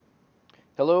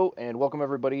Hello and welcome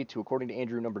everybody to According to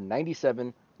Andrew number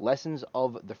 97, Lessons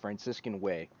of the Franciscan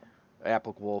Way,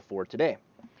 applicable for today.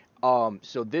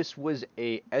 So this was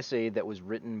a essay that was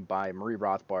written by Murray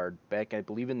Rothbard back, I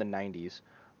believe, in the 90s,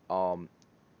 um,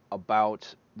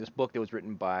 about this book that was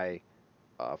written by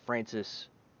Francis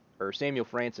or Samuel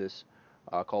Francis,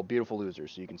 called Beautiful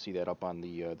Losers. So you can see that up on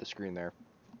the screen there.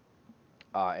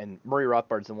 And Murray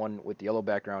Rothbard's the one with the yellow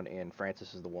background, and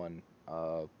Francis is the one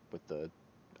with the,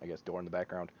 I guess, door in the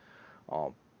background.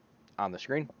 Um, on the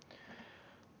screen.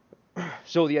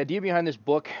 So the idea behind this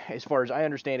book, as far as I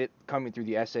understand it, coming through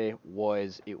the essay,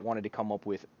 was it wanted to come up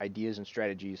with ideas and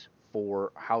strategies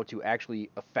for how to actually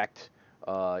affect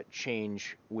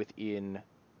change within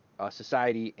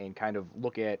society and kind of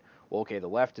look at, well, okay, the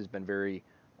left has been very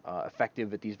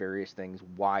effective at these various things.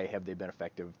 Why have they been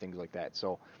effective? Things like that.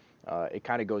 So it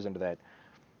kind of goes into that.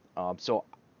 So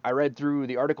I read through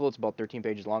the article. It's about 13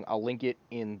 pages long. I'll link it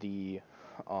in the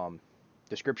um,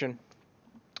 description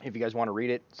if you guys want to read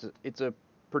it. It's a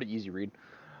pretty easy read.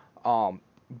 Um,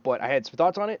 but I had some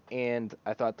thoughts on it, and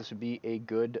I thought this would be a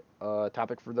good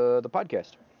topic for the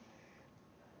podcast.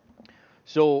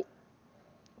 So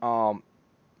um,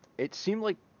 it seemed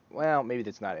like, well, maybe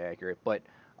that's not accurate, but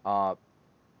uh,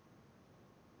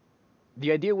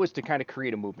 the idea was to kind of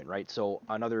create a movement, right? So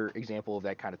another example of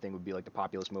that kind of thing would be like the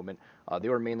populist movement. They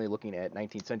were mainly looking at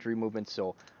 19th century movements,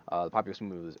 so the populist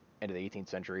movement was end of the 18th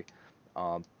century.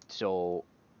 So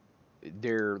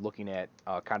they're looking at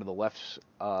kind of the left's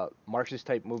Marxist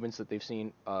type movements that they've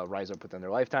seen rise up within their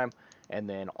lifetime, and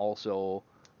then also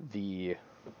the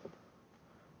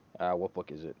what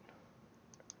book is it?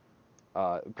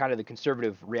 Kind of the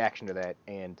conservative reaction to that,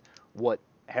 and what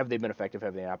have they been effective?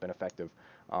 Have they not been effective?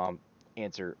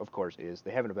 Answer, of course, is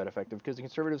they haven't been effective because the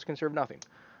conservatives conserve nothing.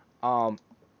 Um,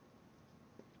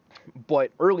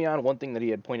 but early on, one thing that he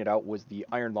had pointed out was the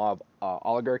iron law of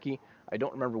oligarchy. I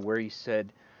don't remember where he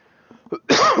said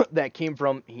that came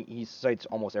from. He cites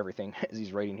almost everything as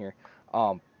he's writing here.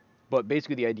 Um, but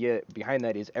basically, the idea behind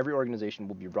that is every organization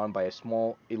will be run by a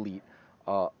small elite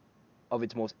uh, of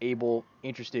its most able,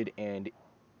 interested, and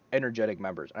energetic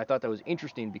members. And I thought that was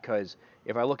interesting because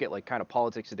if I look at like kind of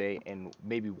politics today and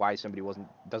maybe why somebody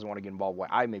doesn't want to get involved, why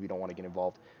I maybe don't want to get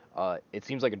involved, it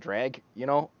seems like a drag,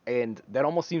 and that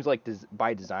almost seems like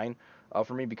by design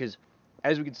for me because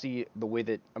as we can see, the way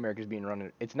that America is being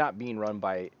run, it's not being run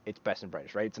by its best and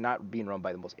brightest, right? It's not being run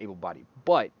by the most able-bodied.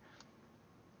 But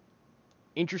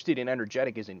interested and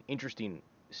energetic is an interesting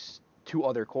two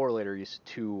other corollaries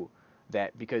to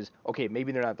that because okay,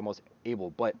 maybe they're not the most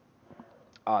able, but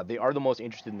they are the most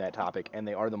interested in that topic and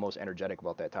they are the most energetic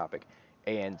about that topic,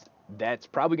 and that's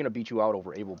probably going to beat you out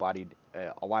over able-bodied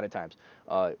a lot of times.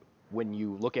 When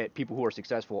you look at people who are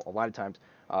successful, a lot of times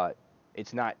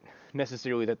it's not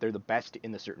necessarily that they're the best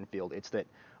in the certain field. It's that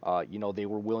they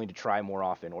were willing to try more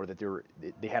often, or that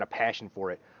they had a passion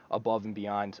for it above and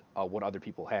beyond what other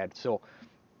people had. So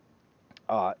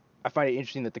uh, I find it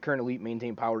interesting that the current elite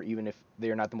maintain power even if they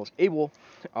are not the most able.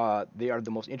 They are the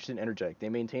most interested and energetic. They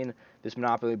maintain this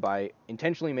monopoly by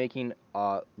intentionally making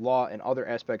law and other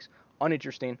aspects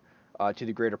uninteresting to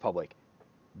the greater public.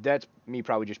 That's me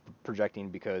probably just projecting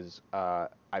because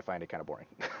I find it kind of boring.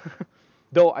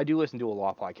 Though I do listen to a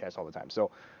law podcast all the time.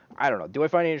 So I don't know. Do I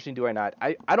find it interesting? Do I not?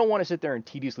 I don't want to sit there and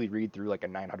tediously read through like a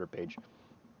 900-page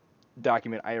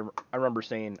document. I remember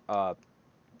saying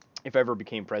if I ever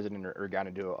became president or got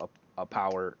into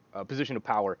a position of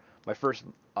power, my first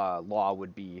law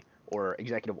would be, or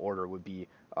executive order would be,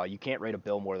 you can't write a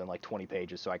bill more than like 20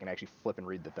 pages so I can actually flip and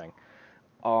read the thing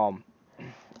um,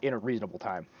 in a reasonable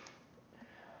time.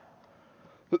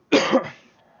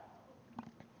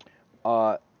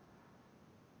 Uh,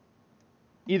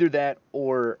 Either that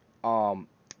or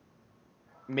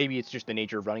maybe it's just the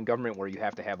nature of running government where you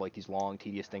have to have like these long,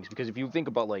 tedious things. Because if you think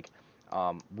about like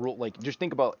just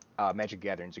think about Magic the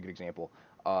Gathering is a good example.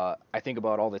 I think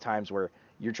about all the times where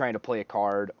you're trying to play a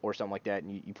card or something like that,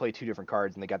 and you play two different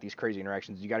cards, and they got these crazy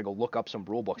interactions. You got to go look up some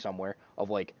rule book somewhere of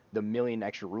like the million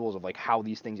extra rules of like how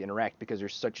these things interact because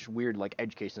there's such weird like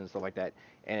edge cases and stuff like that.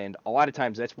 And a lot of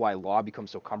times that's why law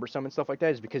becomes so cumbersome and stuff like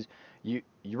that is because you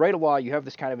write a law, you have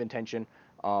this kind of intention,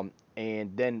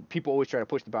 and then people always try to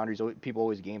push the boundaries. People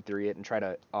always game theory it and try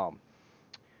to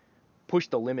push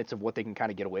the limits of what they can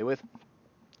kind of get away with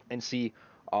and see,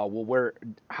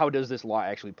 how does this law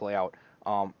actually play out?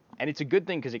 And it's a good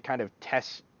thing because it kind of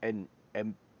tests and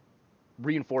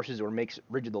reinforces or makes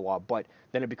rigid the law, but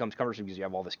then it becomes cumbersome because you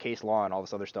have all this case law and all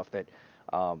this other stuff that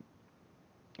um,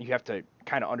 you have to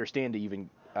kind of understand to even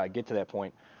get to that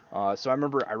point. So I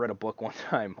remember I read a book one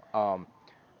time.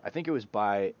 I think it was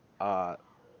by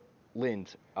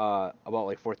Lind. about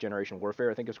like fourth generation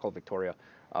warfare. I think it's called Victoria.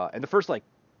 And the first like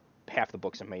half the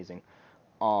book's amazing.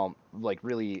 Like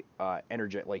really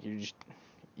energetic. Like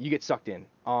you get sucked in.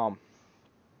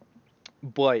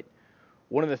 But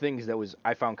one of the things that was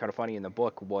I found kind of funny in the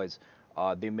book was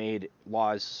they made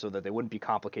laws so that they wouldn't be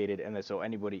complicated, and that so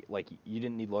anybody like you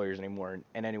didn't need lawyers anymore,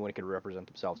 and anyone could represent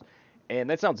themselves. And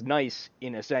that sounds nice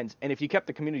in a sense. And if you kept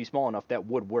the community small enough, that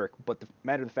would work. But the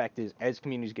matter of the fact is, as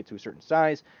communities get to a certain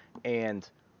size, and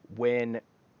when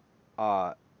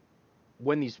uh,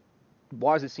 when these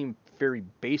laws that seem very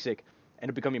basic end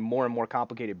up becoming more and more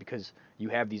complicated because you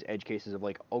have these edge cases of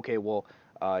like, okay, well,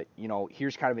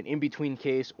 here's kind of an in-between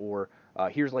case, or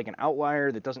here's like an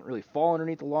outlier that doesn't really fall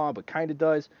underneath the law but kind of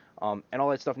does, and all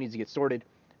that stuff needs to get sorted.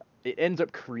 It ends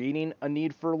up creating a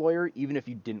need for a lawyer, even if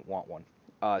you didn't want one.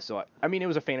 So I mean, it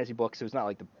was a fantasy book, so it's not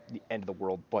like the end of the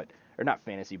world, but or not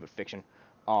fantasy, but fiction.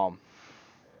 Um,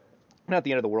 Not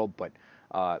the end of the world, but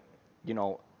uh, you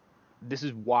know, this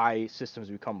is why systems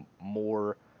become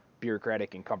more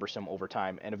bureaucratic and cumbersome over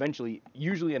time, and eventually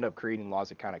usually end up creating laws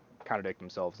that kind of contradict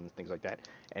themselves and things like that,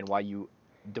 and why you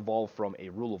devolve from a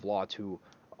rule of law to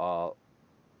uh,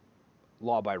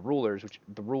 law by rulers, which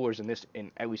the rulers in this, in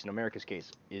at least in America's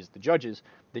case, is the judges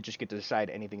that just get to decide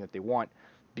anything that they want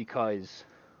because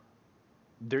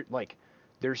they're like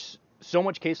there's so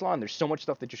much case law and there's so much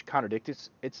stuff that just contradicts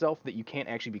itself that you can't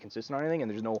actually be consistent on anything, and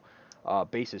there's no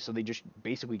basis. So they just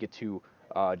basically get to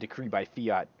decree by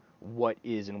fiat what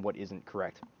is and what isn't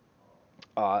correct.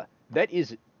 That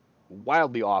is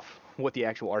wildly off what the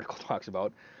actual article talks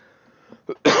about,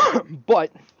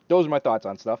 but those are my thoughts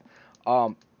on stuff.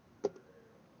 Um,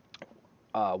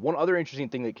 One other interesting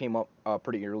thing that came up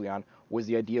pretty early on was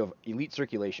the idea of elite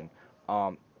circulation.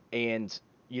 Um, and,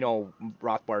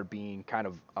 Rothbard being kind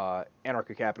of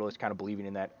anarcho-capitalist, kind of believing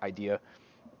in that idea,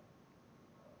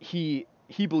 he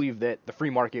believed that the free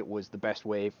market was the best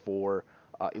way for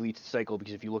elites to cycle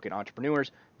because if you look at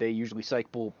entrepreneurs, they usually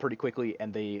cycle pretty quickly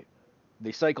and they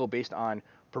cycle based on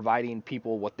providing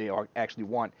people what they actually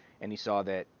want. And he saw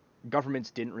that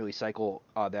governments didn't really cycle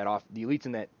that often. The elites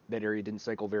in that area didn't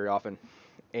cycle very often,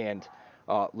 and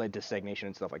led to stagnation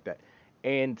and stuff like that.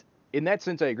 And in that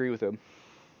sense, I agree with him.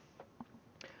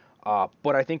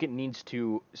 But I think it needs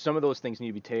to, some of those things need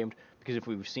to be tamed because if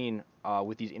we've seen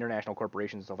with these international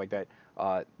corporations and stuff like that,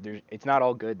 it's not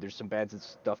all good. There's some bad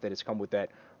stuff that has come with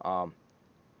that.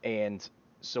 And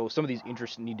so some of these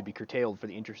interests need to be curtailed for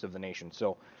the interest of the nation.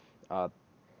 So uh,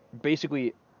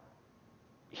 basically,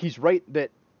 he's right that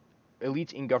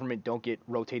elites in government don't get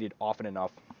rotated often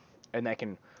enough, and that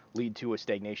can lead to a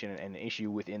stagnation and an issue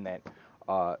within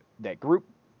that group.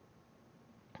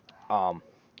 Um,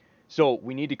 so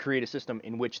we need to create a system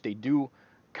in which they do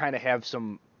kind of have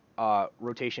some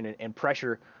rotation and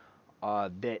pressure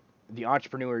that the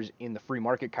entrepreneurs in the free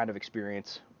market kind of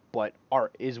experience, but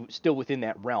is still within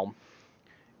that realm.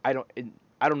 I don't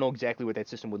I don't know exactly what that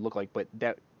system would look like, but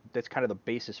that's kind of the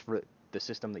basis for the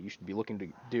system that you should be looking to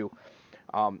do.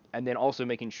 And then also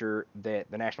making sure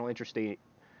that the national interest stay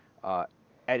uh,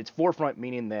 at its forefront,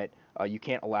 meaning that you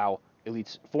can't allow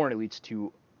foreign elites,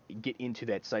 to get into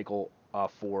that cycle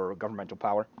for governmental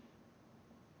power.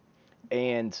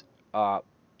 And uh,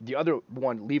 the other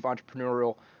one, leave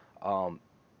entrepreneurial um,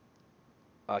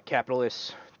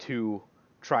 capitalists to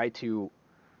try to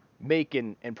make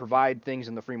and provide things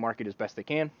in the free market as best they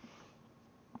can,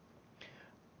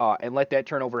 and let that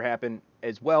turnover happen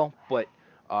as well, but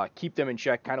keep them in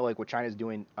check, kind of like what China's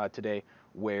doing today,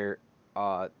 where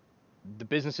uh, the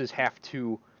businesses have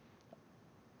to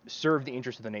serve the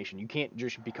interest of the nation. You can't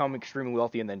just become extremely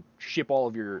wealthy and then ship all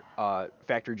of your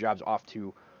factory jobs off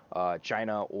to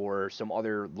China or some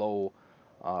other low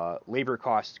labor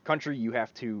cost country. You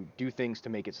have to do things to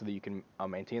make it so that you can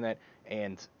maintain that.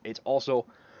 And it's also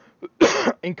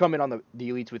incumbent on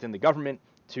the elites within the government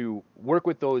to work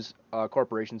with those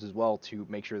corporations as well to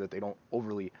make sure that they don't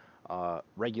overly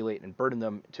regulate and burden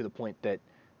them to the point that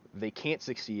they can't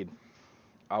succeed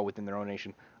within their own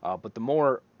nation. But the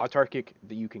more autarkic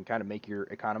that you can kind of make your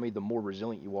economy, the more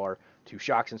resilient you are to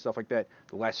shocks and stuff like that,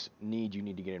 the less need you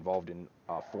need to get involved in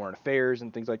foreign affairs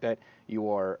and things like that. You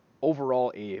are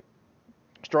overall a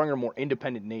stronger, more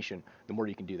independent nation, the more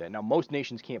you can do that. Now, most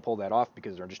nations can't pull that off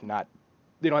because they're just not,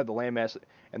 they don't have the landmass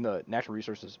and the natural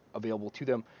resources available to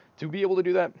them to be able to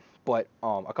do that. But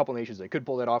a couple nations that could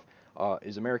pull that off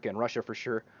is America and Russia for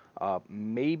sure.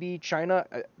 Maybe China.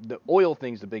 The oil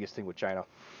thing's the biggest thing with China.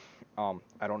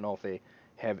 I don't know if they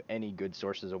have any good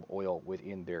sources of oil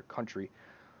within their country.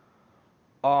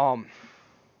 Um,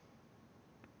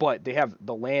 but they have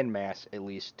the land mass at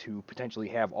least to potentially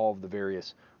have all of the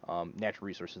various natural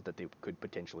resources that they could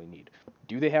potentially need.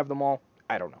 Do they have them all?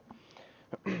 I don't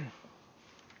know.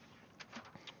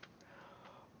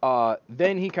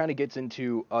 Then he kind of gets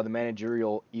into the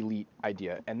managerial elite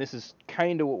idea, and this is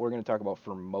kind of what we're going to talk about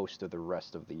for most of the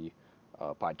rest of the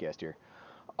podcast here.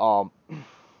 Um,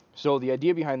 so the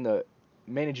idea behind the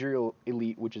managerial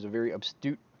elite, which is a very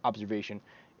astute observation,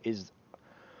 is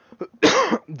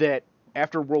that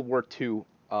after World War II,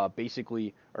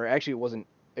 basically, or actually it wasn't,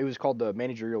 it was called the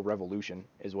managerial revolution,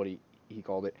 is what he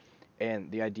called it, and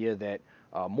the idea that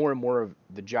more and more of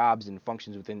the jobs and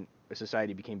functions within a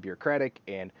society became bureaucratic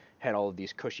and had all of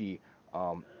these cushy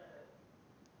um,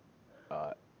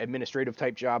 administrative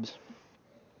type jobs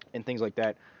and things like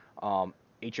that.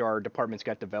 HR departments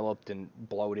got developed and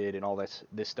bloated and all this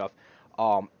stuff.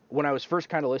 When I was first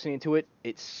kind of listening to it,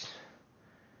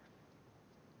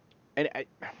 and I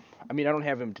mean, I don't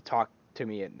have him to talk to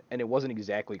me, and it wasn't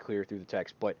exactly clear through the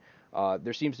text, but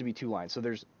there seems to be two lines. So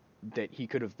there's that he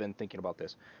could have been thinking about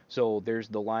this. So there's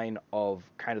the line of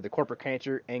kind of the corporate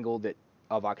cancer angle that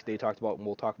Vox Day talked about, and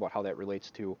we'll talk about how that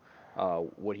relates to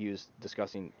what he was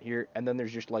discussing here. And then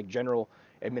there's just like general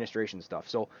administration stuff.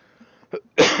 So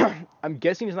I'm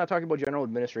guessing he's not talking about general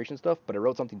administration stuff, but I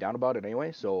wrote something down about it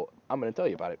anyway, so I'm going to tell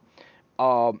you about it.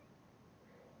 Um,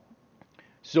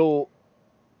 so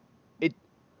it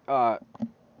uh,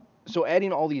 so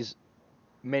adding all these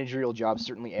managerial jobs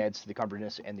certainly adds to the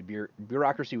cumbersome and the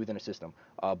bureaucracy within a system.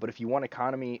 But if you want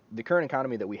the current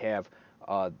economy that we have,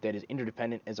 that is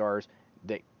interdependent as ours,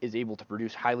 that is able to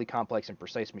produce highly complex and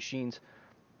precise machines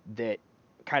that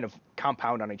kind of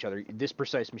compound on each other. This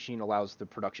precise machine allows the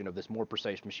production of this more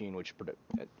precise machine, which,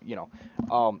 you know,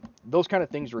 those kind of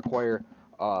things require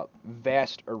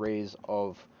vast arrays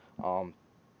of um,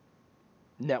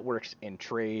 networks and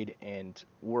trade and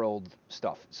world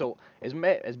stuff. So as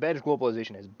bad as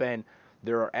globalization has been,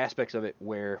 there are aspects of it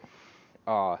where,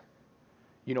 uh,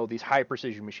 these high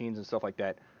precision machines and stuff like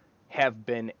that have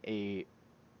been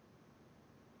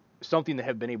something that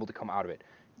have been able to come out of it.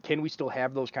 Can we still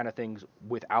have those kind of things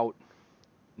without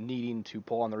needing to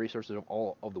pull on the resources of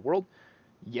all of the world?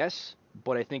 Yes,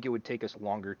 but I think it would take us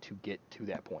longer to get to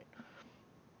that point.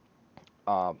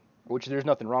 Which there's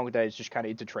nothing wrong with that. It's just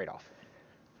it's a trade-off.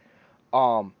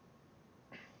 Um,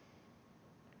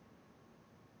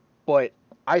 but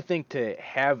I think to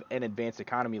have an advanced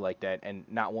economy like that and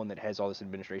not one that has all this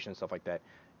administration and stuff like that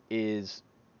is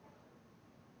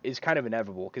kind of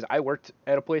inevitable, because I worked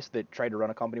at a place that tried to run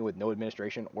a company with no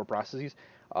administration or processes,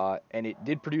 and it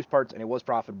did produce parts and it was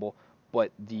profitable,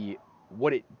 but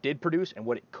what it did produce and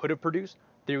what it could have produced,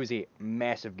 there was a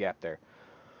massive gap there.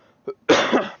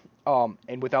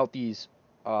 And without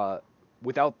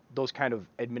those kind of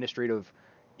administrative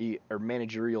or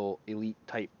managerial elite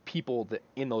type people that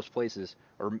in those places,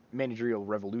 or managerial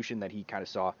revolution that he kind of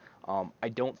saw, I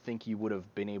don't think he would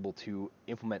have been able to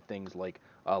implement things like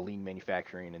lean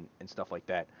manufacturing and stuff like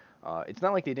that. It's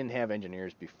not like they didn't have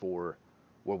engineers before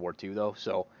World War II though,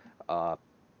 so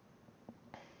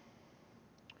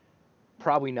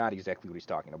probably not exactly what he's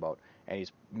talking about. And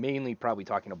he's mainly probably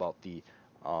talking about the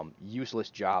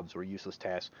useless jobs or useless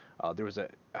tasks.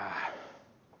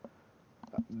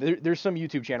 There's some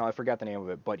YouTube channel, I forgot the name of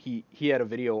it, but he had a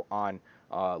video on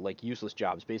like useless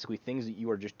jobs, basically things that you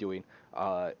are just doing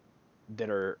that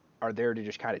are there to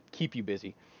just kind of keep you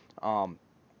busy.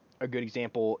 A good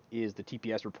example is the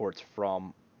TPS reports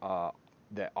from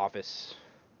the Office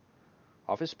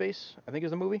Space, I think is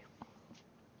the movie.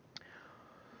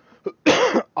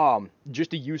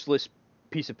 Just a useless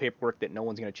piece of paperwork that no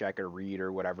one's going to check or read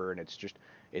or whatever, and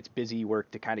it's busy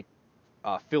work to kind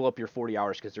of fill up your 40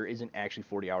 hours, because there isn't actually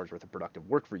 40 hours worth of productive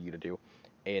work for you to do,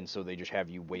 and so they just have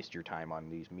you waste your time on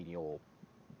these menial,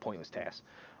 pointless tasks.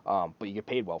 But you get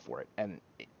paid well for it, and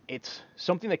it's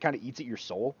something that kind of eats at your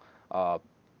soul.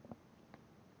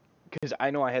 Because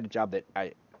I know I had a job that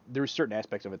there were certain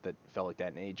aspects of it that felt like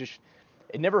that, and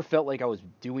it never felt like I was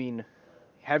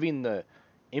having the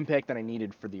impact that I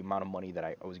needed for the amount of money that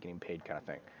I was getting paid, kind of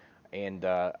thing. And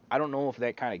I don't know if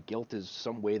that kind of guilt is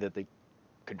some way that they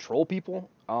control people,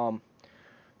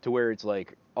 to where it's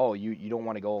like, oh, you don't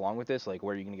want to go along with this, like,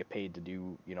 where are you going to get paid to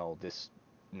do, this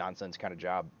nonsense kind of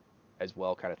job as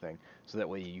well, kind of thing, so that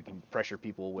way you can pressure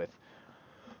people with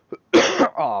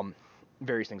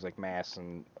various things like mass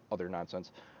and other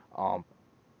nonsense. Um,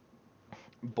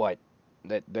 but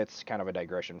that's kind of a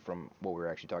digression from what we were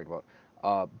actually talking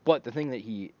about. But the thing that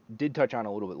he did touch on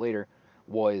a little bit later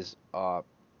was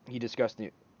he discussed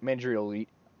the managerial elite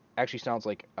actually sounds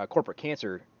like a corporate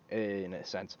cancer in a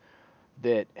sense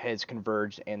that has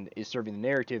converged and is serving the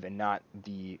narrative and not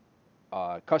the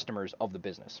customers of the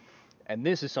business. And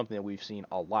this is something that we've seen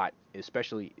a lot,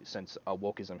 especially since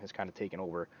wokeism has kind of taken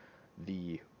over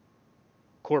the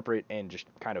corporate and just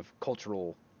kind of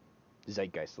cultural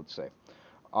zeitgeist, let's say.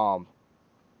 Um,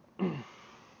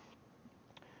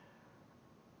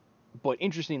 but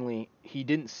interestingly, he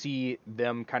didn't see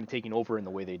them kind of taking over in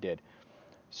the way they did.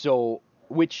 So,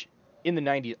 which in the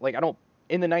 90s, like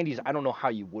in the 90s, I don't know how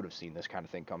you would have seen this kind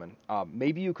of thing coming.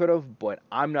 Maybe you could have, but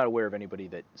I'm not aware of anybody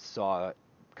that saw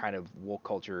kind of woke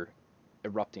culture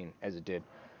erupting as it did.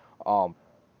 Um,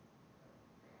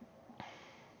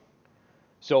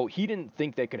 so he didn't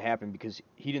think that could happen because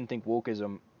he didn't think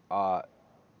wokeism. Uh,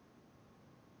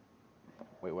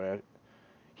 wait, what?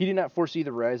 He did not foresee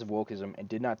the rise of wokeism and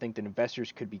did not think that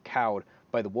investors could be cowed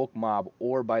by the woke mob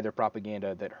or by their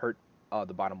propaganda that hurt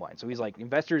the bottom line. So he's like,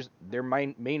 investors, their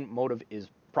main motive is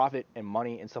profit and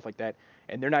money and stuff like that,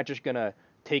 and they're not just gonna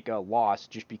take a loss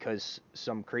just because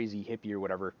some crazy hippie or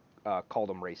whatever called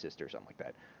them racist or something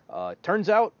like that. Turns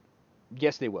out,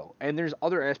 yes, they will. And there's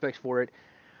other aspects for it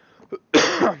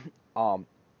um,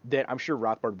 that I'm sure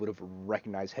Rothbard would have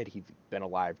recognized had he been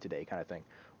alive today, kind of thing,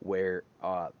 where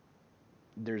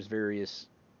there's various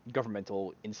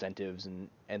governmental incentives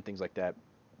and things like that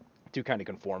to kind of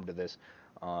conform to this.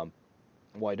 Um,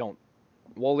 well, I don't.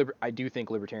 Well, I do think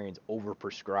libertarians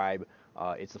overprescribe.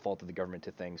 It's the fault of the government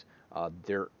to things.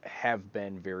 There have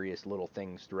been various little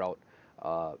things throughout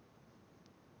uh,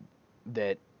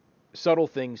 that subtle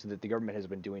things that the government has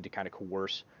been doing to kind of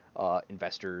coerce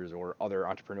investors or other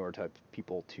entrepreneur type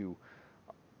people to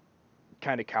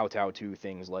kind of kowtow to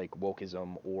things like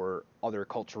wokeism or other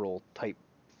cultural type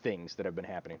things that have been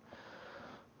happening.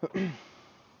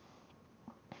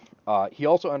 He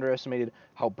also underestimated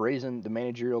how brazen the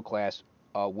managerial class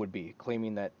would be,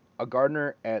 claiming that a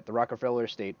gardener at the Rockefeller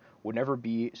estate would never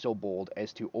be so bold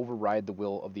as to override the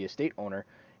will of the estate owner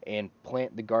and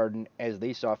plant the garden as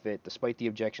they saw fit, despite the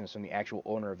objections from the actual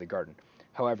owner of the garden.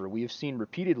 However, we have seen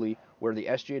repeatedly where the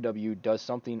SJW does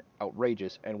something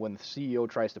outrageous, and when the CEO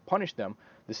tries to punish them,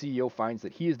 the CEO finds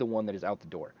that he is the one that is out the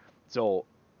door. So,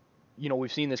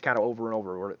 we've seen this kind of over and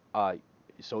over.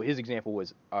 So his example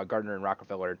was Gardner and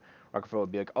Rockefeller. Rockefeller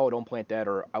would be like, "Oh, don't plant that,"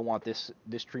 or "I want this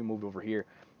tree moved over here,"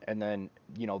 and then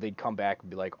they'd come back and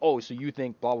be like, "Oh, so you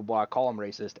think blah blah blah, call him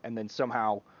racist," and then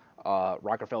somehow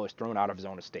Rockefeller's thrown out of his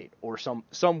own estate, or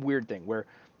some weird thing where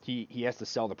he has to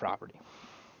sell the property.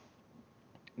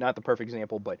 Not the perfect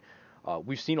example, but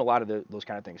we've seen a lot of those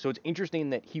kind of things. So it's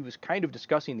interesting that he was kind of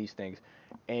discussing these things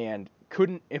and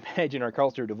couldn't imagine our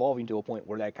culture devolving to a point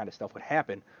where that kind of stuff would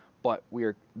happen. But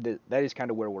that is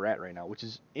kind of where we're at right now, which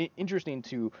is interesting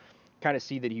to kind of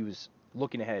see that he was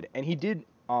looking ahead. And he did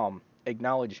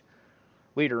acknowledge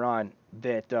later on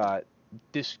that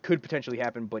this could potentially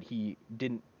happen, but he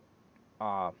didn't.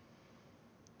 Uh,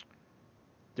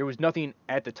 there was nothing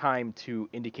at the time to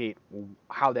indicate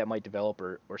how that might develop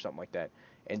or something like that.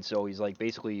 And so he's like,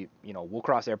 basically, we'll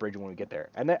cross that bridge when we get there.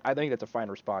 And I think that's a fine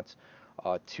response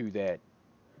to that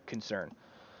concern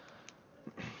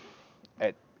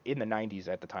at in the 90s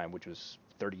at the time, which was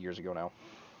 30 years ago now.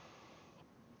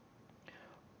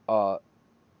 Uh,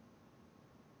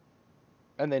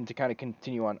 and then to kind of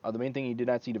continue on, the main thing he did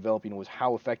not see developing was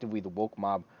how effectively the woke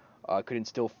mob could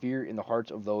instill fear in the hearts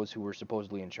of those who were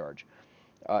supposedly in charge.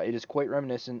 It is quite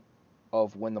reminiscent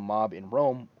of when the mob in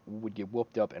Rome would get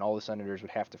whooped up and all the senators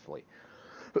would have to flee.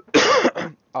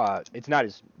 It's not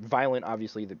as violent,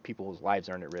 obviously, that people's lives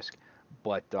aren't at risk,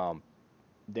 but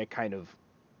that kind of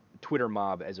Twitter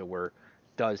mob, as it were,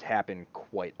 does happen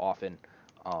quite often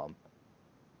um,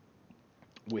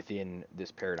 within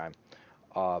this paradigm.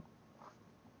 Uh,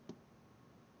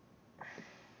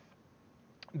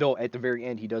 though at the very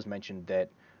end, he does mention that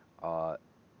uh,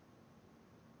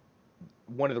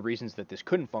 one of the reasons that this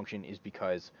couldn't function is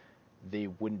because they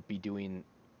wouldn't be doing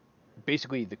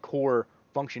basically the core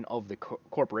function of the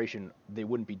corporation. They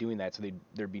wouldn't be doing that, so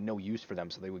there'd be no use for them,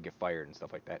 so they would get fired and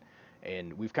stuff like that.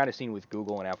 And we've kind of seen with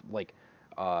Google and Apple, like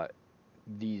uh,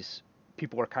 these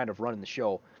people are kind of running the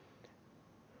show,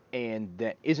 and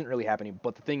that isn't really happening.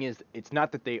 But the thing is, it's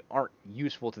not that they aren't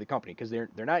useful to the company, because they're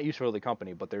not useful to the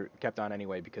company, but they're kept on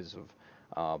anyway because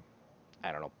of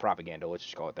I don't know, propaganda. Let's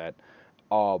just call it that.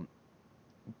 Um,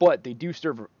 but they do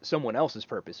serve someone else's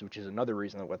purpose, which is another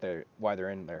reason why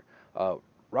they're in there. Uh,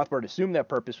 Rothbard assumed that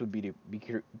purpose would be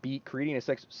to be creating a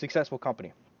successful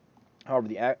company. However,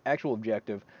 the actual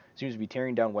objective seems to be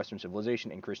tearing down Western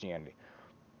civilization and Christianity.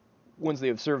 Once they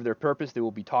have served their purpose, they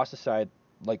will be tossed aside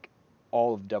like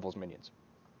all of the devil's minions.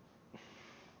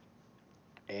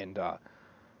 And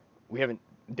we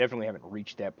definitely haven't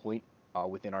reached that point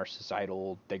within our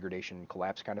societal degradation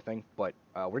collapse kind of thing, but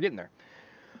we're getting there.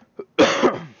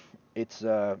 It's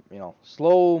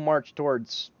slow march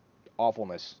towards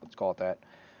awfulness. Let's call it that.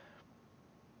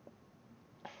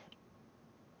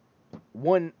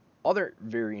 One other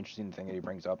very interesting thing that he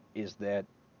brings up is that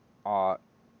uh,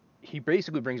 he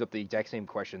basically brings up the exact same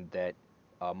question that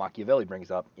Machiavelli brings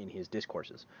up in his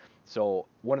discourses. So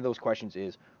one of those questions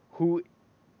is, who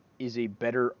is a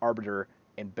better arbiter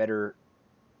and better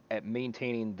at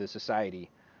maintaining the society?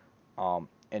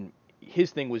 And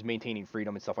his thing was maintaining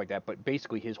freedom and stuff like that. But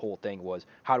basically, his whole thing was,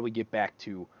 how do we get back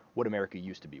to what America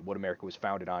used to be, what America was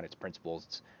founded on, its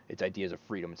principles, its ideas of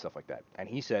freedom and stuff like that. And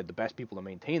he said the best people to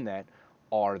maintain that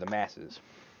are the masses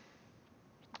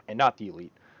and not the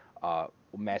elite, uh,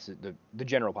 masses, the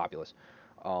general populace.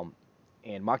 Um,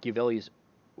 and Machiavelli's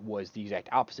was the exact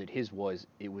opposite. His was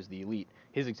it was the elite.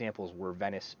 His examples were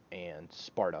Venice and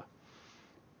Sparta.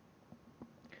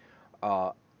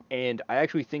 Uh, and I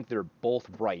actually think they're both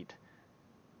right,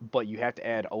 but you have to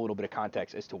add a little bit of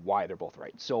context as to why they're both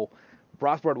right. So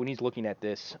Rothbard, when he's looking at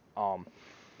this,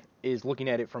 is looking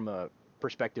at it from a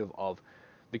perspective of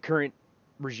the current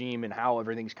regime and how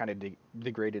everything's kind of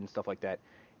degraded and stuff like that,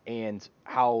 and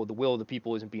how the will of the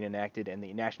people isn't being enacted and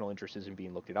the national interest isn't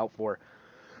being looked out for,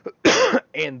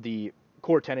 and the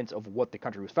core tenets of what the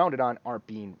country was founded on aren't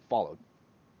being followed.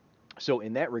 So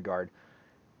in that regard,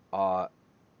 uh,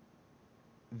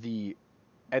 the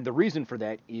and the reason for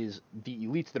that is the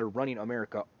elites that are running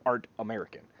America aren't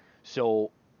American.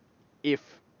 So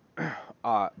if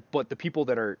but the people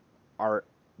that are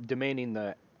demanding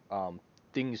the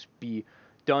things be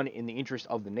done in the interest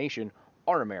of the nation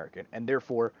are American, and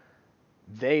therefore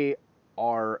they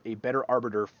are a better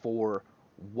arbiter for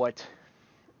what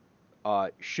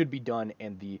should be done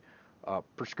and the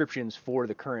prescriptions for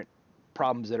the current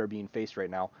problems that are being faced right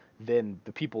now than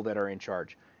the people that are in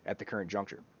charge at the current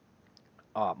juncture.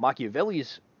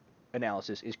 Machiavelli's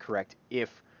analysis is correct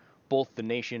if both the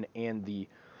nation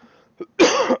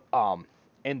um,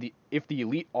 and the if the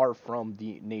elite are from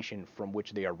the nation from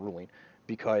which they are ruling,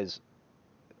 because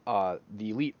the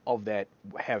elite of that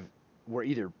have were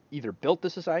either built the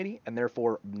society and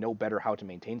therefore know better how to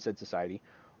maintain said society,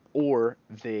 or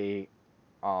they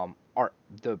are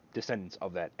the descendants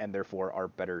of that and therefore are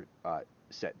better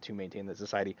set to maintain the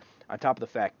society. On top of the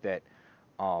fact that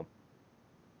um,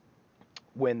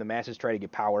 when the masses try to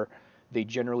get power, they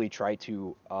generally try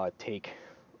to take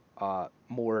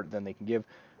more than they can give.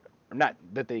 Not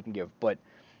that they can give, but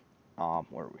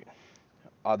where are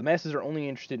we? The masses are only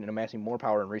interested in amassing more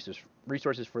power and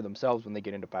resources for themselves when they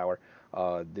get into power.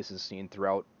 This is seen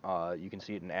throughout. You can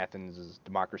see it in Athens'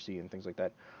 democracy and things like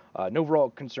that. No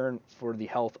overall concern for the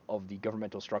health of the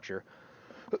governmental structure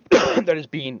that is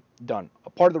being done. A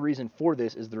part of the reason for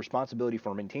this is the responsibility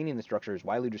for maintaining the structure is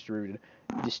widely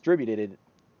distributed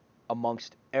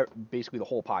amongst basically the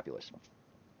whole populace,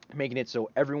 making it so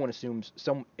everyone assumes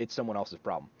it's someone else's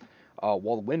problem.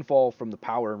 While the windfall from the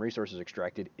power and resources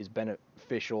extracted is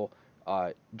beneficial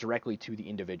directly to the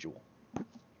individual.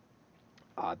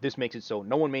 This makes it so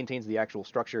no one maintains the actual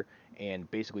structure, and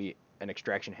basically an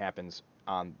extraction happens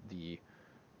on the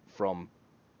from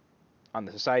on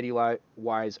the society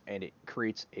wise, and it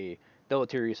creates a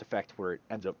deleterious effect where it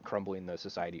ends up crumbling the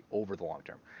society over the long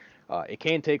term. It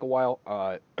can take a while,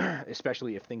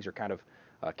 especially if things are kind of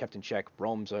kept in check.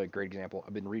 Rome's a great example.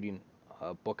 I've been reading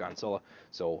a book on Sulla,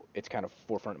 so it's kind of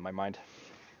forefront in my mind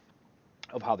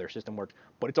of how their system worked.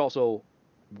 But it's also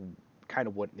kind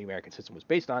of what the American system was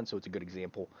based on, so it's a good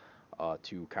example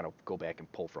to kind of go back and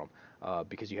pull from,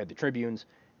 because you had the tribunes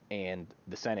and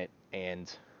the Senate,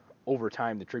 and over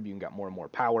time the tribune got more and more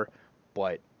power,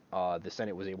 but the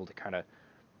Senate was able to kind of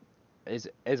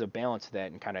as a balance to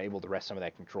that and kind of able to wrest some of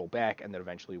that control back, and then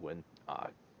eventually when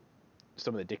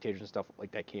some of the dictators and stuff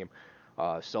like that came,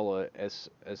 Sulla as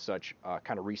such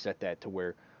kind of reset that to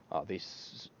where they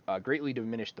greatly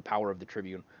diminished the power of the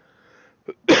tribune.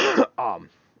 um,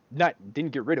 Not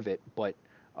didn't get rid of it, but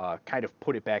kind of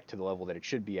put it back to the level that it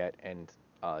should be at, and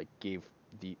gave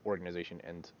the organization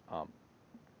and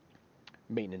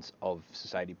maintenance of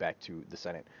society back to the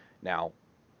Senate. Now,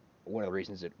 one of the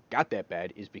reasons it got that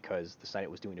bad is because the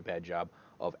Senate was doing a bad job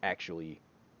of actually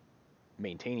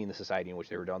maintaining the society in which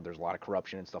they were done. There's a lot of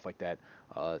corruption and stuff like that,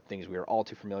 things we are all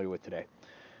too familiar with today.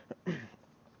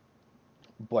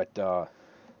 But it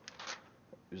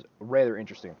was rather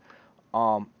interesting.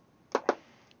 Um,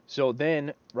 so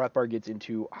then Rothbard gets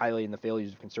into highlighting the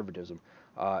failures of conservatism.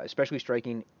 Especially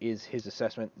striking is his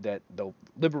assessment that the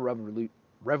liberal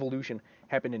revolution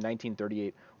happened in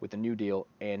 1938 with the New Deal,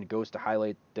 and goes to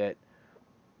highlight that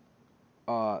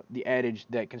the adage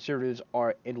that conservatives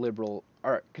are liberals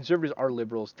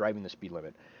driving the speed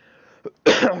limit.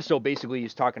 So basically,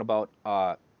 he's talking about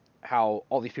how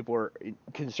all these people are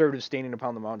conservatives standing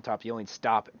upon the mountaintop yelling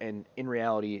 "stop," and in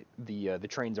reality, the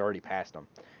train's already passed them,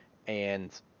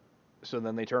 and so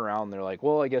then they turn around and they're like,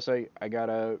 well, I guess I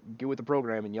gotta get with the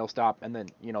program and yell stop, and then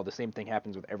the same thing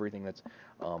happens with everything that's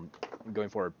going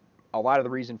forward. A lot of the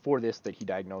reason for this that he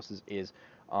diagnoses is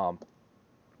um,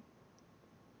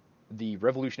 the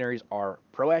revolutionaries are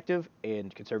proactive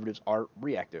and conservatives are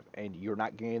reactive, and you're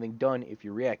not getting anything done if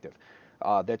you're reactive.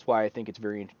 That's why I think it's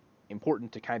very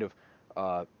important to kind of,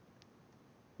 uh,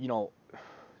 you know,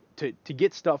 to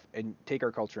get stuff and take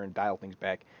our culture and dial things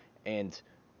back, and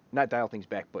not dial things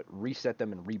back, but reset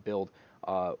them and rebuild.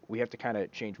 We have to kind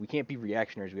of change. We can't be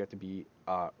reactionaries. We have to be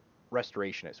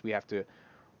restorationists. We have to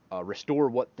restore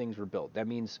what things were built. That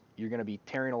means you're going to be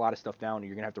tearing a lot of stuff down, and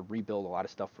you're going to have to rebuild a lot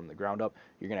of stuff from the ground up.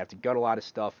 You're going to have to gut a lot of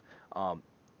stuff,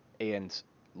 and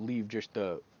leave just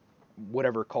the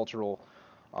whatever cultural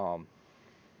um,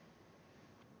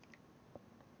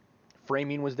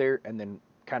 framing was there, and then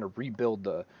kind of rebuild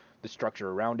the structure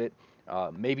around it.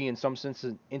 Maybe in some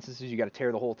instances you got to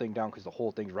tear the whole thing down because the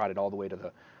whole thing's rotted all the way to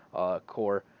the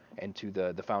core and to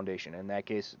the foundation. In that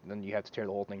case, then you have to tear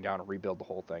the whole thing down and rebuild the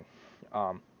whole thing.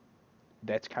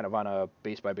 That's kind of on a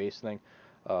base by base thing.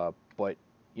 But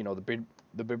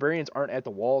the barbarians aren't at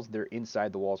the walls; they're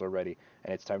inside the walls already,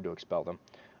 and it's time to expel them.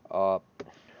 Uh,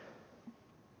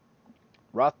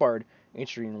 Rothbard,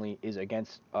 interestingly, is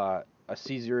against a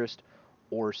Caesarist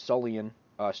or Sullian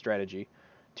strategy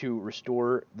to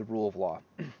restore the rule of law.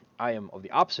 I am of the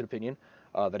opposite opinion.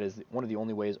 That is one of the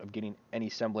only ways of getting any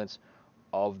semblance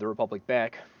of the Republic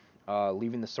back.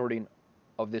 Leaving the sorting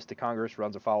of this to Congress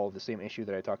runs afoul of the same issue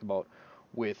that I talked about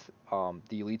with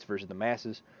the elites versus the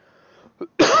masses.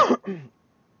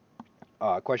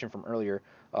 Question from earlier.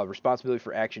 Responsibility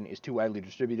for action is too widely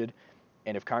distributed,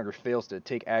 and if Congress fails to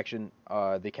take action,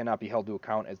 they cannot be held to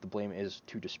account as the blame is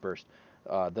too dispersed.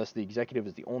 Thus, the executive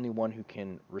is the only one who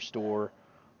can restore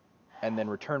and then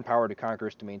return power to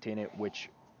Congress to maintain it, which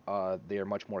they are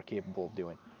much more capable of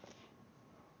doing.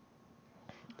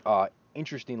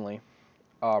 Interestingly,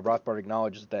 Rothbard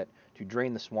acknowledges that to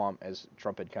drain the swamp, as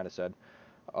Trump had kind of said,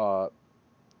 uh,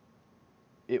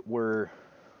 it were.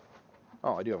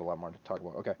 Oh, I do have a lot more to talk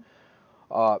about. Okay.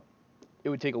 It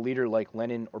would take a leader like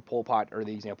Lenin or Pol Pot, or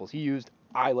the examples he used.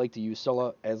 I like to use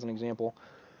Sulla as an example.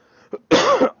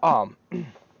 um,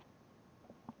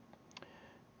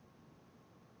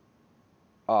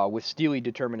 with steely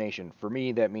determination. For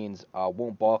me, that means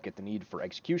won't balk at the need for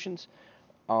executions.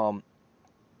 Um,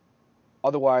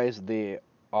 Otherwise, they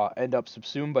end up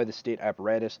subsumed by the state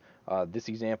apparatus. The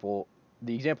example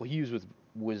he used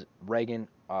was Reagan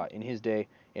in his day.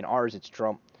 In ours, it's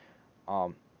Trump.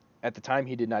 Um, at the time,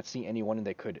 he did not see anyone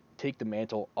that could take the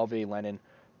mantle of a Lenin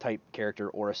type character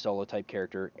or a Sulla type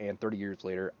character. And 30 years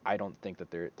later, I don't think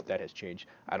that has changed.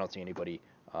 I don't see anybody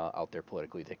out there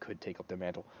politically that could take up the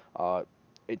mantle.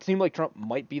 It seemed like Trump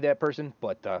might be that person,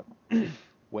 but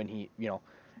when he,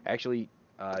 actually,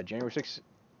 January 6th,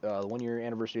 the 1 year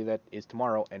anniversary of that is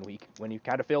tomorrow, and when he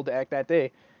kind of failed to act that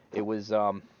day, it was,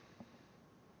 that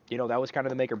was kind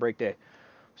of the make or break day.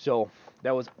 So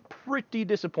that was pretty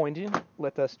disappointing,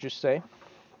 let us just say.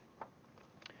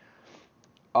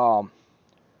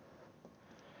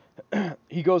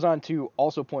 He goes on to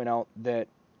also point out that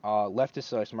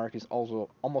leftists like Marcus also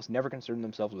almost never concern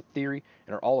themselves with theory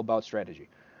and are all about strategy.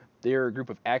 They're a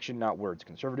group of action, not words.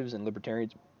 Conservatives and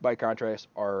libertarians, by contrast,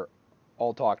 are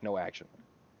all talk, no action.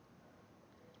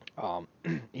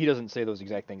 He doesn't say those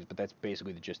exact things, but that's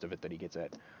basically the gist of it that he gets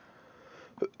at.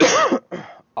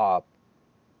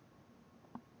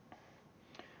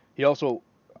 He also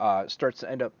starts to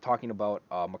end up talking about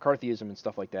McCarthyism and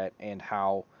stuff like that, and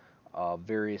how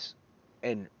various,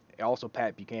 and also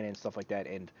Pat Buchanan and stuff like that,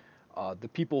 and the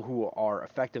people who are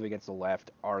effective against the left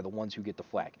are the ones who get the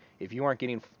flack. If you aren't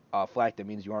getting flack, that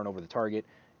means you aren't over the target,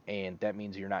 and that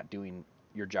means you're not doing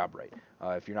your job right.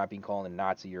 If you're not being called a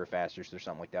Nazi or a fascist or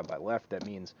something like that by the left, that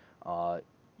means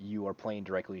you are playing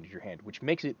directly into your hand, which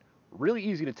makes it really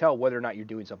easy to tell whether or not you're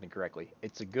doing something correctly.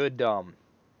 It's a good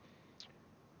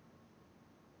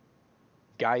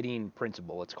guiding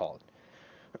principle, let's call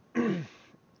it.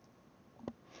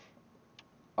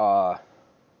 uh,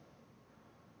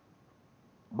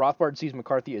 Rothbard sees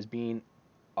McCarthy as being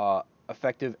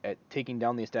effective at taking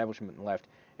down the establishment and left,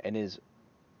 and is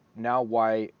now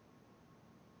why,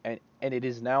 and it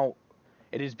is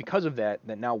because of that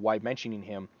now why mentioning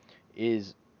him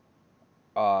is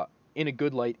in a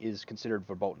good light is considered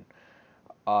verboten.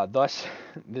 Thus,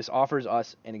 this offers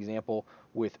us an example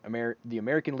with the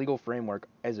American legal framework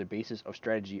as a basis of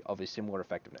strategy of a similar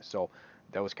effectiveness. So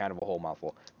that was kind of a whole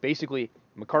mouthful. Basically,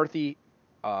 McCarthyism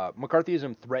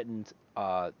threatened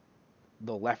the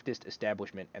leftist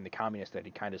establishment and the communists that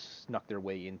had kind of snuck their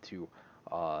way into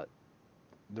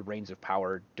the reigns of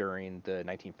power during the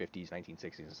 1950s,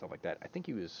 1960s, and stuff like that. I think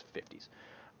he was 50s.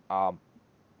 Um,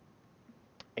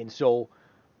 and so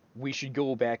we should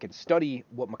go back and study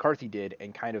what McCarthy did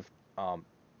and kind of um,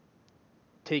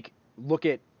 take look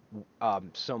at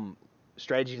some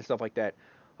strategies and stuff like that,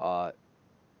 uh,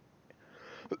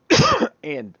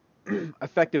 and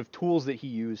effective tools that he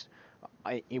used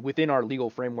within our legal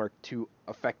framework to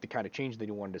affect the kind of change that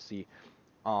he wanted to see.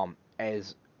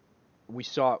 As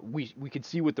we could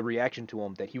see with the reaction to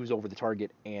him that he was over the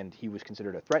target and he was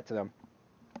considered a threat to them,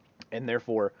 and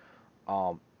therefore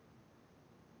um,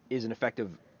 is an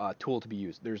effective tool to be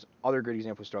used. There's other good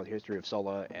examples throughout the history of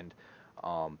Sulla and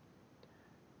um,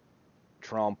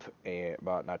 Trump, and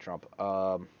not Trump.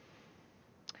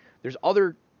 There's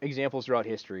other examples throughout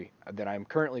history that I'm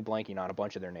currently blanking on a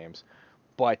bunch of their names,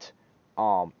 but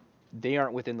um, they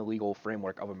aren't within the legal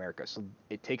framework of America. So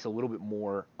it takes a little bit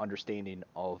more understanding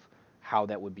of how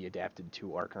that would be adapted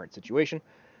to our current situation.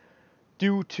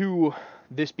 Due to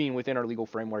this being within our legal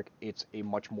framework, it's a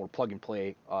much more plug and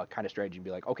play kind of strategy. And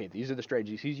be like, okay, these are the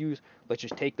strategies he's used. Let's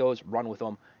just take those, run with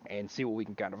them, and see what we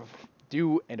can kind of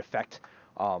do and affect.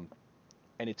 Um,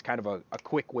 and it's kind of a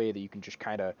quick way that you can just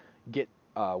kind of get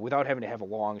without having to have a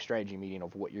long strategy meeting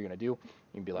of what you're going to do.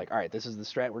 You can be like, all right, this is the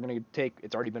strat we're going to take.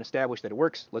 It's already been established that it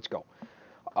works. Let's go.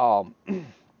 Um,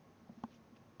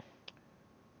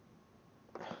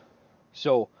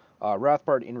 so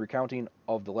Rothbard, in recounting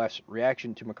of the left's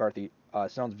reaction to McCarthy,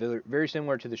 sounds very, very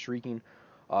similar to the shrieking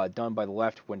done by the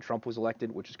left when Trump was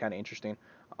elected, which is kind of interesting.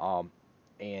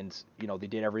 And they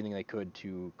did everything they could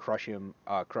to crush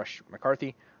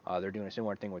McCarthy. They're doing a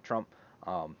similar thing with Trump.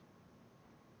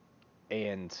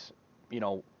 And you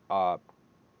know,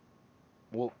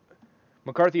 well,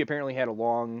 McCarthy apparently had a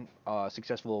long,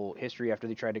 successful history after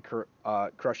they tried to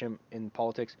crush him in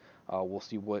politics. We'll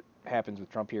see what happens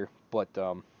with Trump here, but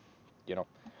time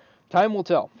will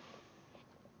tell.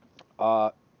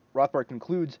 Rothbard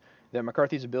concludes that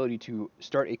McCarthy's ability to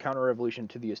start a counter-revolution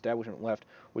to the establishment left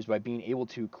was by being able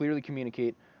to clearly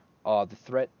communicate the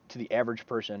threat to the average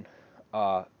person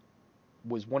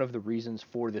was one of the reasons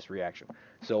for this reaction.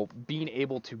 So being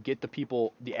able to get the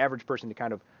average person, to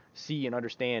kind of see and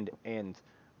understand, and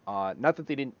not that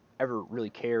they didn't ever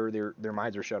really care, their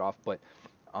minds are shut off, but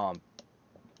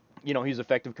he's an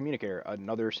effective communicator.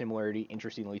 Another similarity,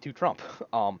 interestingly, to Trump.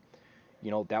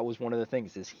 That was one of the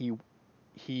things, is he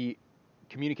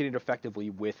communicated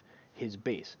effectively with his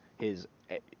base, the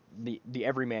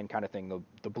everyman kind of thing,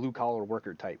 the blue collar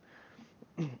worker type.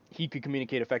 He could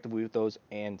communicate effectively with those,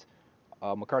 and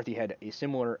McCarthy had a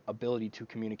similar ability to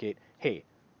communicate. Hey,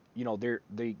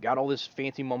 they got all this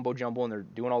fancy mumbo jumbo, and they're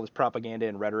doing all this propaganda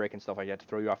and rhetoric and stuff like that to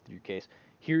throw you off your case.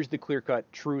 Here's the clear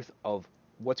cut truth of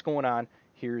what's going on.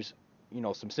 Here's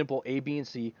some simple A, B, and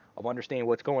C of understanding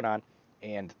what's going on,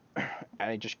 and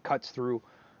it just cuts through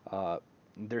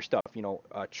their stuff.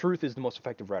 Truth is the most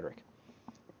effective rhetoric,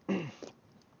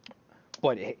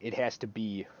 but it has to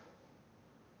be.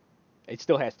 It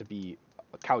still has to be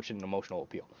couched in an emotional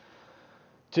appeal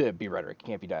to be rhetoric. It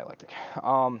can't be dialectic.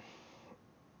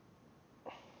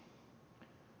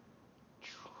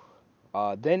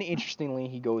 Then, interestingly,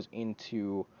 he goes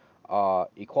into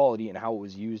equality and how it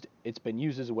was used. It's been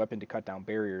used as a weapon to cut down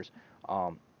barriers.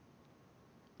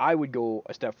 I would go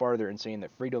a step farther in saying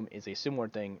that freedom is a similar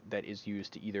thing that is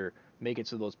used to either make it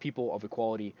so those people of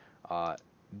equality,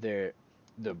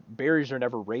 the barriers are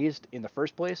never raised in the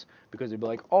first place, because they'd be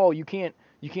like, oh, you can't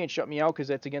shut me out because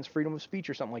that's against freedom of speech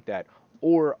or something like that,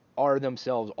 or are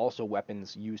themselves also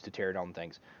weapons used to tear down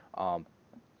things.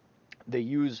 They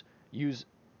use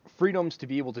freedoms to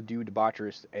be able to do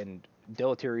debaucherous and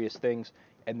deleterious things,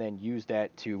 and then use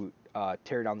that to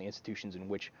tear down the institutions in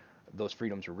which those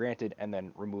freedoms were granted, and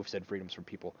then remove said freedoms from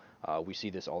people. We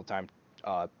see this all the time.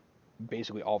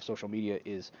 Basically, all of social media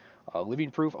is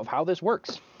living proof of how this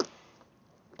works.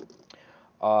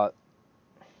 The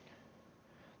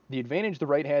advantage the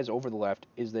right has over the left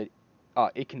is that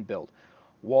it can build,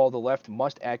 while the left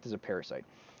must act as a parasite.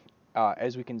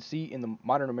 As we can see in the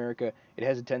modern America, it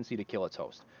has a tendency to kill its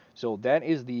host. So that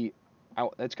is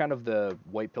that's kind of the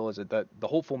white pill. Is it the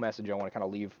hopeful message I want to kind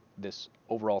of leave this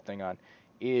overall thing on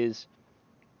is,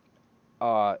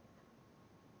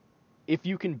 if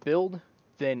you can build,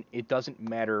 then it doesn't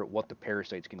matter what the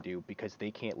parasites can do, because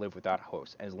they can't live without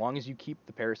hosts. As long as you keep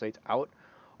the parasites out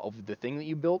of the thing that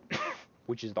you built,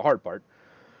 which is the hard part,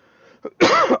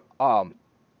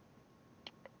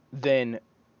 then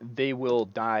they will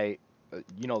die.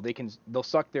 They'll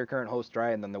suck their current host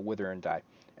dry, and then they'll wither and die.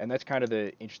 And that's kind of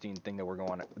the interesting thing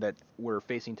that we're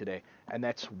facing today. And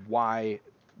that's why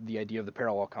the idea of the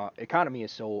parallel economy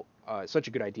is such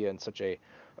a good idea, and such a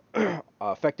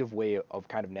effective way of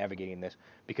kind of navigating this,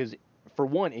 because for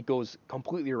one, it goes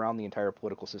completely around the entire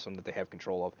political system that they have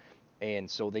control of, and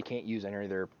so they can't use any of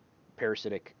their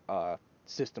parasitic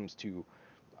systems to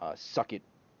suck it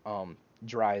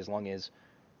dry, as long as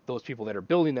those people that are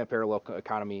building that parallel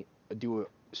economy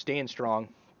stand strong,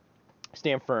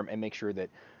 stand firm, and make sure that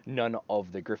none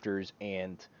of the grifters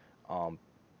and um,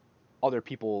 other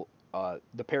people,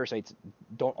 the parasites,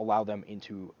 don't allow them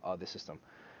into the system.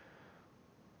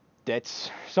 That's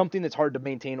something that's hard to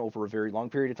maintain over a very long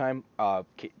period of time.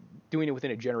 Doing it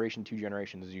within a generation, 2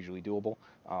 generations is usually doable,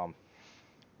 um,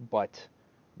 but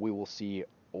we will see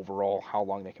overall how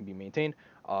long that can be maintained.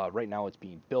 Right now, it's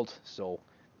being built, so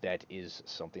that is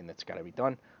something that's got to be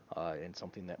done, and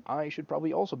something that I should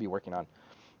probably also be working on.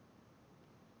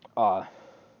 Uh,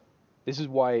 this is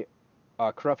why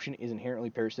corruption is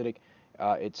inherently parasitic.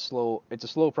 It's slow. It's a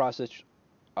slow process.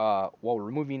 While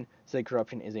removing said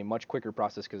corruption is a much quicker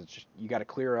process, because it's just, you got to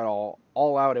clear it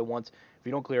all out at once. If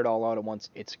you don't clear it all out at once,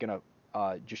 it's gonna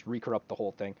just re-corrupt the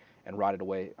whole thing and rot it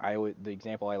away. The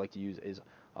example I like to use is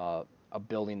a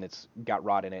building that's got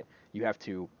rot in it. You have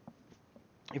to,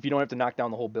 if you don't have to knock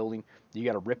down the whole building, you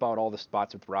got to rip out all the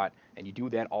spots with rot, and you do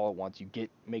that all at once.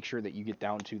 Make sure that you get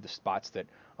down to the spots that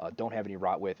don't have any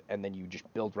rot with, and then you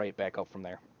just build right back up from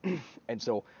there. And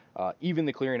so, even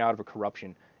the clearing out of a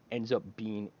corruption ends up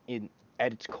being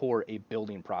at its core a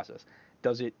building process.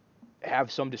 Does it have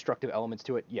some destructive elements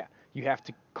to it? Yeah, you have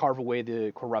to carve away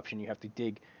the corruption. You have to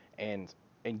dig and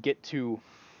get to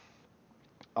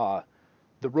uh,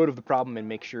 the root of the problem and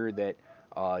make sure that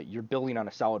you're building on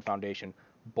a solid foundation.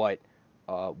 But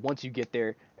once you get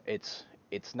there, it's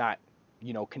not,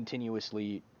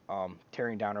 continuously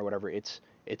tearing down or whatever. It's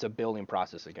a building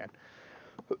process again.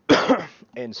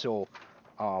 And so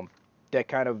um, that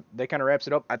kind of wraps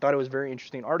it up. I thought it was a very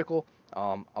interesting article.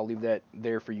 I'll leave that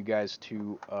there for you guys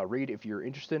to read if you're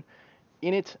interested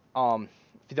in it. If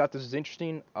you thought this was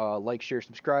interesting, like, share,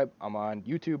 subscribe. I'm on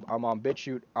YouTube. I'm on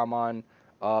BitChute. I'm on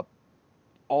uh,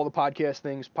 all the podcast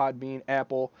things: Podbean,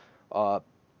 Apple, uh,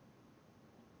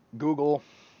 Google.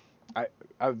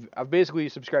 I've basically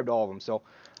subscribed to all of them. So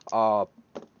uh,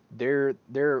 they're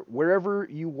wherever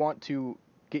you want to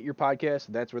get your podcast.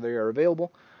 That's where they are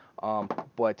available.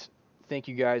 But thank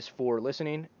you guys for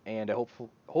listening, and I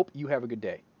hope you have a good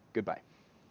day. Goodbye.